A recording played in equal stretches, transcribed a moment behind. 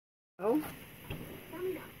Oh,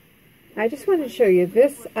 I just wanted to show you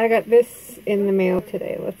this. I got this in the mail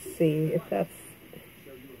today. Let's see if that's...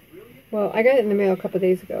 Well, I got it in the mail a couple of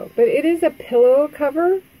days ago. But it is a pillow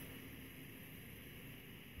cover.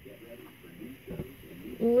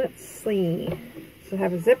 Let's see. Does it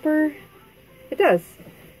have a zipper? It does.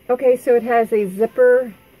 Okay, so it has a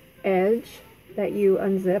zipper edge that you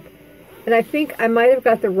unzip. And I think I might have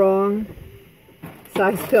got the wrong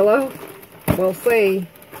size pillow. We'll see.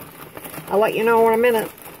 I'll let you know in a minute.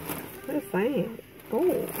 What is that?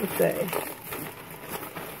 Oh, let's see.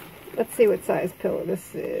 Let's see what size pillow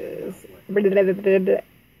this is.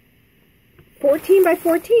 14 by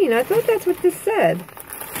 14. I thought that's what this said.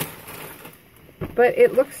 But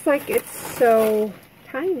it looks like it's so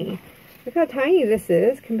tiny. Look how tiny this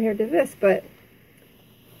is compared to this. But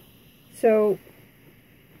so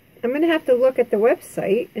I'm going to have to look at the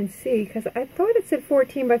website and see, because I thought it said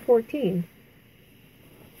 14 by 14.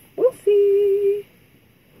 We'll see.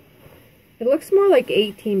 It looks more like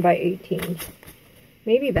 18 by 18.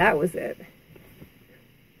 Maybe that was it.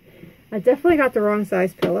 I definitely got the wrong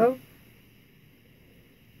size pillow.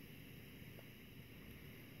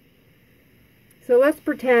 So let's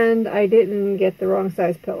pretend I didn't get the wrong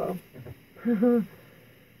size pillow.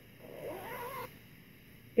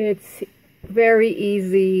 It's very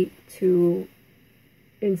easy to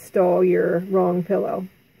install your wrong pillow.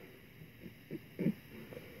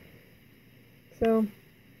 So,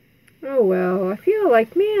 oh well, I feel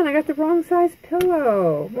like, man, I got the wrong size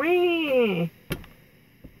pillow. Wah!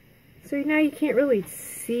 So now you can't really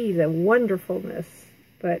see the wonderfulness,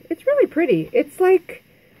 but it's really pretty. It's like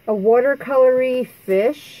a watercolory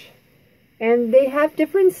fish, and they have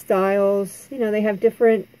different styles. You know, they have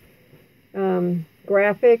different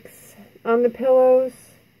graphics on the pillows.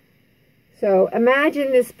 So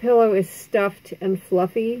imagine this pillow is stuffed and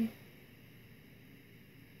fluffy.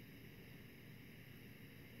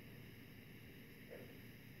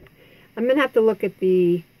 I'm going to have to look at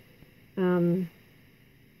the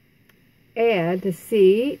ad to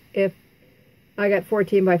see if I got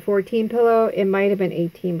 14 by 14 pillow. It might have been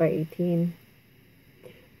 18 by 18.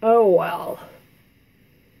 Oh, well.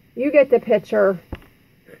 You get the picture.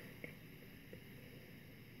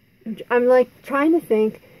 I'm like trying to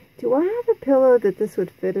think, do I have a pillow that this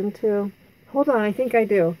would fit into? Hold on, I think I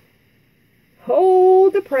do.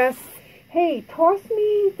 Hold the press. Hey, toss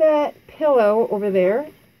me that pillow over there.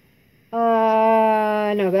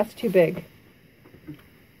 No, that's too big.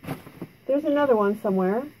 There's another one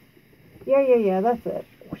somewhere. Yeah, that's it.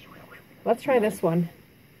 Let's try this one.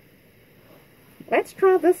 Let's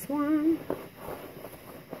try this one.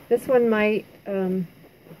 This one might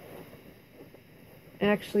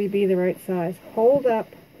actually be the right size. Hold up.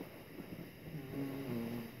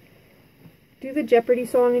 Do the Jeopardy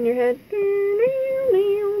song in your head.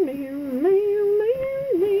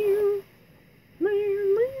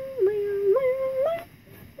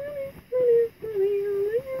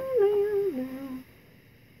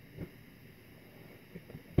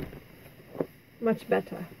 Much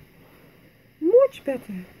better. Much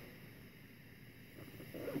better.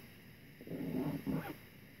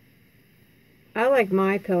 I like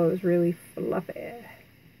my pillows really fluffy.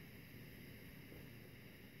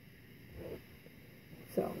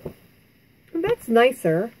 So, that's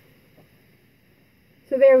nicer.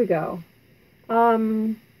 So there we go.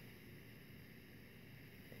 There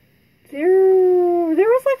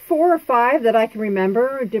was like 4 or 5 that I can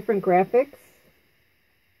remember, different graphics.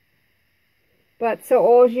 But so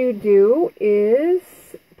all you do is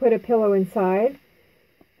put a pillow inside.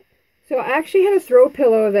 So I actually had a throw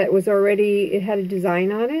pillow that was already, it had a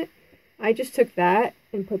design on it. I just took that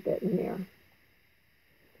and put that in there.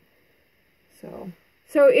 So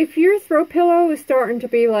if your throw pillow is starting to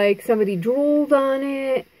be like somebody drooled on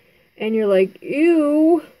it and you're like,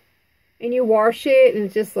 ew, and you wash it and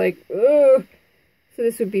it's just like, ugh, so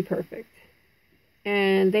this would be perfect.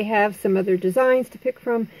 And they have some other designs to pick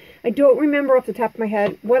from. I don't remember off the top of my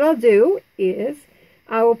head. What I'll do is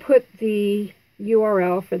I will put the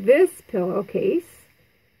URL for this pillowcase,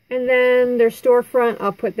 and then their storefront,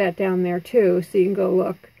 I'll put that down there too, so you can go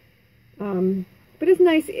look. But it's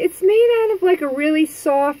nice. It's made out of like a really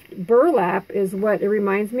soft burlap is what it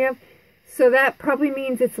reminds me of. So that probably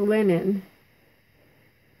means it's linen.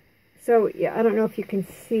 So yeah, I don't know if you can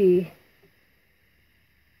see.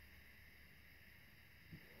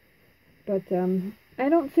 But I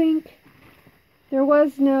don't think there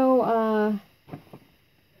was no,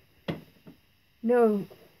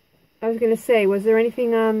 I was going to say, was there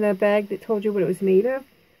anything on the bag that told you what it was made of?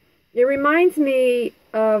 It reminds me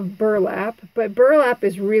of burlap, but burlap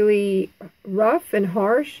is really rough and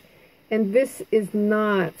harsh, And this is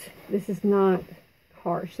not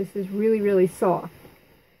harsh. This is really, really soft.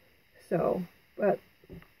 So, but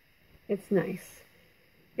it's nice.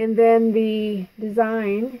 And then the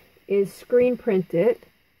design is screen printed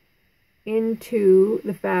into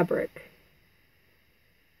the fabric.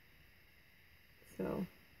 So,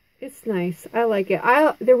 it's nice. I like it.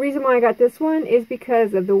 The reason why I got this one is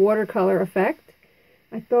because of the watercolor effect.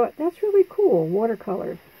 I thought, that's really cool,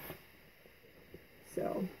 watercolor.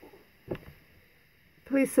 So,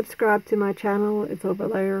 please subscribe to my channel. It's over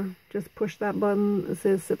there. Just push that button that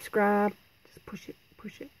says subscribe. Just push it,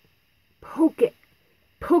 push it. Poke it.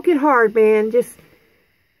 Poke it hard, man. Just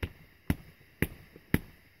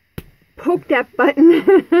poke that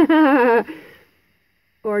button.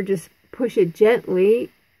 Or just push it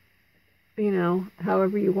gently. You know,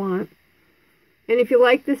 however you want. And if you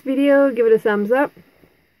like this video, give it a thumbs up.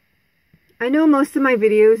 I know most of my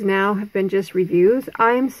videos now have been just reviews.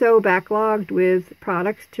 I am so backlogged with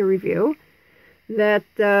products to review that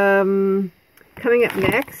coming up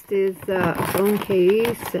next is a phone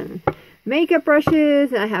case and makeup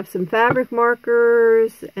brushes. And I have some fabric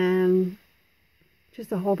markers and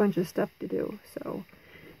just a whole bunch of stuff to do. So,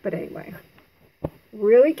 but anyway,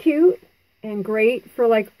 really cute and great for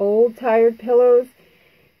like old tired pillows.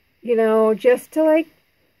 You know, just to like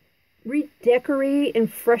redecorate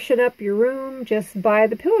and freshen up your room. Just buy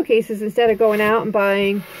the pillowcases instead of going out and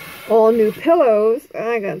buying all new pillows.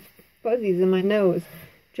 I got fuzzies in my nose.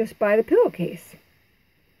 Just buy the pillowcase.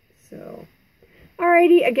 So,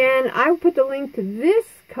 alrighty, again, I will put the link to this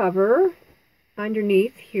cover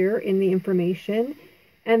underneath here in the information.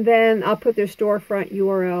 And then I'll put their storefront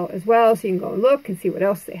URL as well, so you can go and look and see what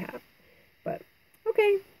else they have. But,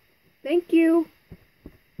 okay, thank you.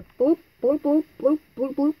 Bloop, bloop, bloop, bloop,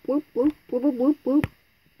 bloop, bloop, bloop, bloop, bloop, bloop, bloop,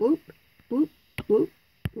 bloop, bloop, bloop,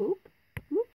 bloop.